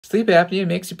Sleep apnea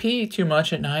makes you pee too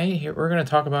much at night. Here, we're going to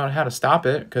talk about how to stop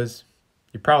it because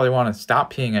you probably want to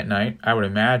stop peeing at night, I would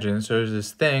imagine. So there's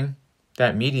this thing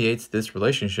that mediates this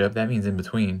relationship. That means in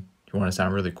between. You want to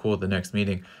sound really cool at the next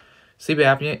meeting. Sleep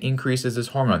apnea increases this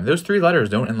hormone. Those three letters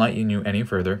don't enlighten you any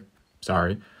further.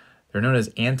 Sorry. They're known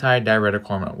as anti-diuretic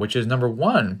hormone, which is number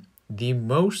one, the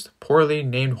most poorly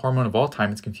named hormone of all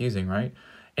time. It's confusing, right?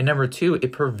 And number two,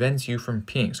 it prevents you from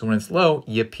peeing. So when it's low,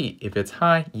 you pee. If it's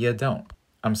high, you don't.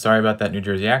 I'm sorry about that New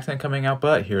Jersey accent coming out,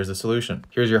 but here's the solution.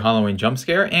 Here's your Halloween jump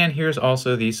scare, and here's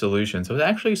also the solution. So it's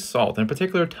actually salt, and a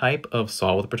particular type of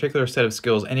salt with a particular set of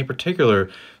skills and a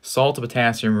particular salt to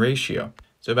potassium ratio.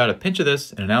 So about a pinch of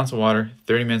this in an ounce of water,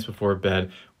 30 minutes before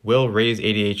bed, will raise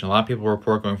ADH, and a lot of people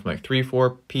report going from like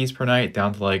 3-4 P's per night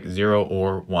down to like 0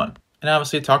 or 1. And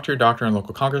obviously talk to your doctor and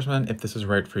local congressman if this is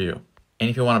right for you. And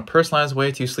if you want a personalized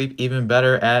way to sleep even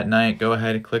better at night, go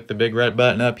ahead and click the big red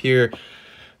button up here,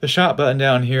 the shop button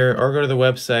down here, or go to the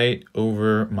website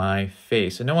over my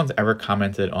face. And no one's ever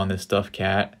commented on this stuffed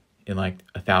cat in like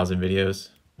 1,000 videos.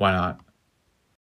 Why not?